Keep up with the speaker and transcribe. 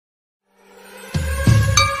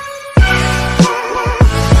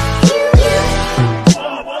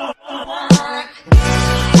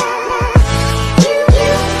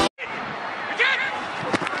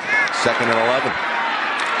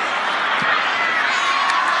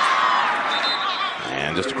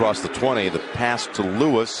And just across the 20, the pass to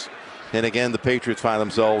Lewis. And again, the Patriots find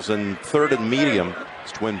themselves in third and medium.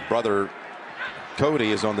 His twin brother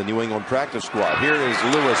Cody is on the New England practice squad. Here is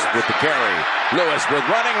Lewis with the carry. Lewis with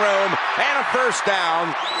running room and a first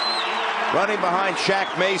down. Running behind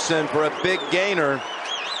Shaq Mason for a big gainer.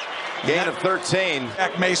 Gain of 13.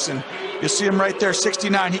 Shaq Mason, you see him right there,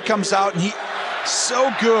 69. He comes out and he's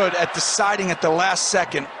so good at deciding at the last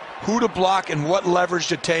second who to block and what leverage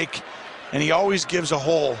to take. And he always gives a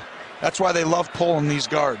hole. That's why they love pulling these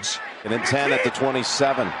guards. And then 10 at the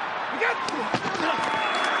 27.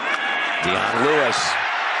 Dion Lewis.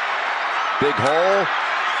 Big hole.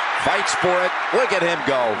 Fights for it. Look at him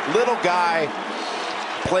go. Little guy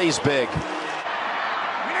plays big.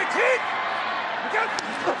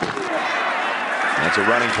 That's a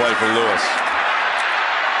running play for Lewis.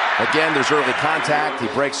 Again, there's early contact. He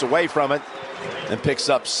breaks away from it and picks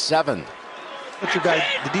up 7. But your guy,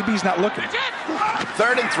 the DB's not looking.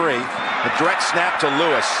 3rd and 3. A direct snap to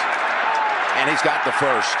Lewis. And he's got the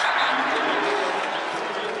first.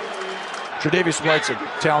 Tre'Davious White's a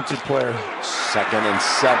talented player. 2nd and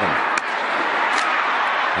 7.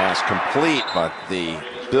 Pass complete, but the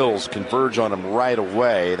Bills converge on him right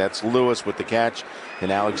away. That's Lewis with the catch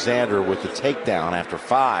and Alexander with the takedown after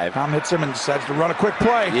 5. Tom hits him and decides to run a quick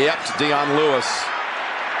play. Yep, to Dion Lewis.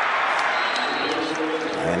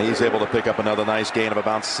 And he's able to pick up another nice gain of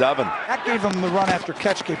about 7. That gave him the run after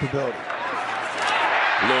catch capability.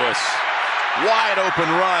 Lewis, wide open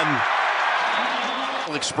run.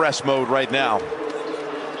 Express mode right now.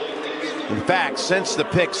 In fact, since the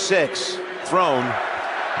pick 6 thrown,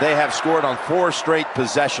 they have scored on 4 straight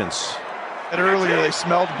possessions. And earlier they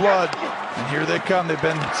smelled blood, and here they come. They've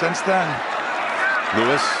been since then.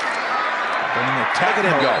 Lewis. Look at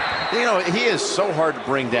him go. You know, he is so hard to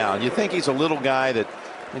bring down. You think he's a little guy that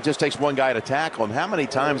it just takes one guy to tackle him. How many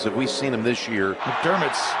times have we seen him this year?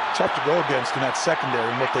 McDermott's tough to go against in that secondary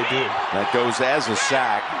and what they do. That goes as a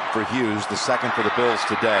sack for Hughes, the 2nd for the Bills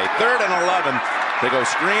today. 3rd and 11. They go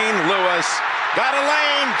screen. Lewis got a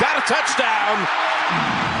lane, got a touchdown.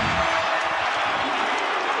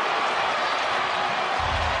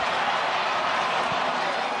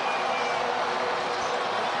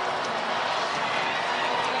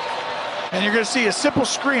 And you're going to see a simple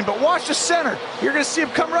screen, but watch the center. You're going to see him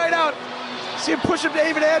come right out. See him push up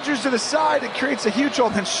David Andrews to the side. It creates a huge hole.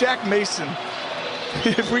 And Shaq Mason.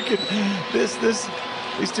 If we could, these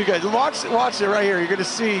two guys. Watch it right here. You're going to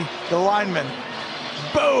see the lineman.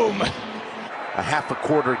 Boom. A half a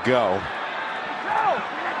quarter go.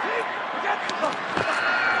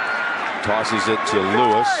 Tosses it to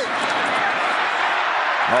Lewis.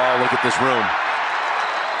 Oh, look at this room.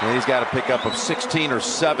 And he's got a pickup of 16 or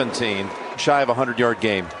 17. Shy of a 100-yard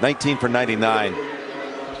game. 19 for 99.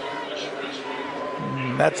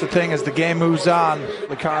 That's the thing as the game moves on.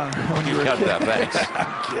 When you were a kid. That, thanks.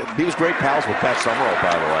 He was great pals with Pat Summerall,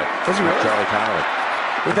 by the way. Was he really? Charlie Connolly.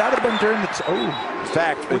 Would that have been during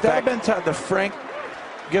the Frank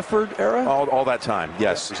Gifford era? All that time,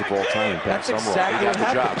 yes. As a ball time. That's exactly what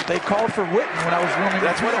happened. They called for Witten when I was running.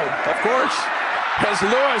 That's what. Of course. As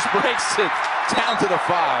Lewis breaks it down to the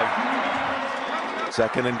 5.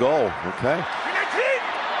 2nd and goal. Okay.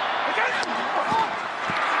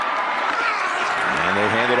 And they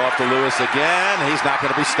hand it off to Lewis again. He's not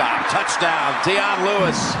going to be stopped. Touchdown, Dion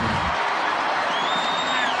Lewis.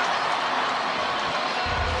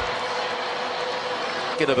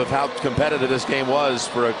 Of how competitive this game was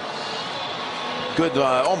for a good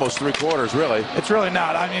almost 3 quarters, really. It's really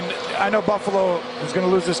not. I mean, I know Buffalo was going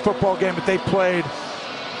to lose this football game, but they played,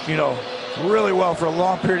 really well for a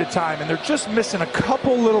long period of time, and they're just missing a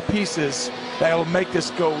couple little pieces that will make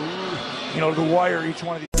this go, to the wire, each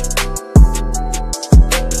one of these.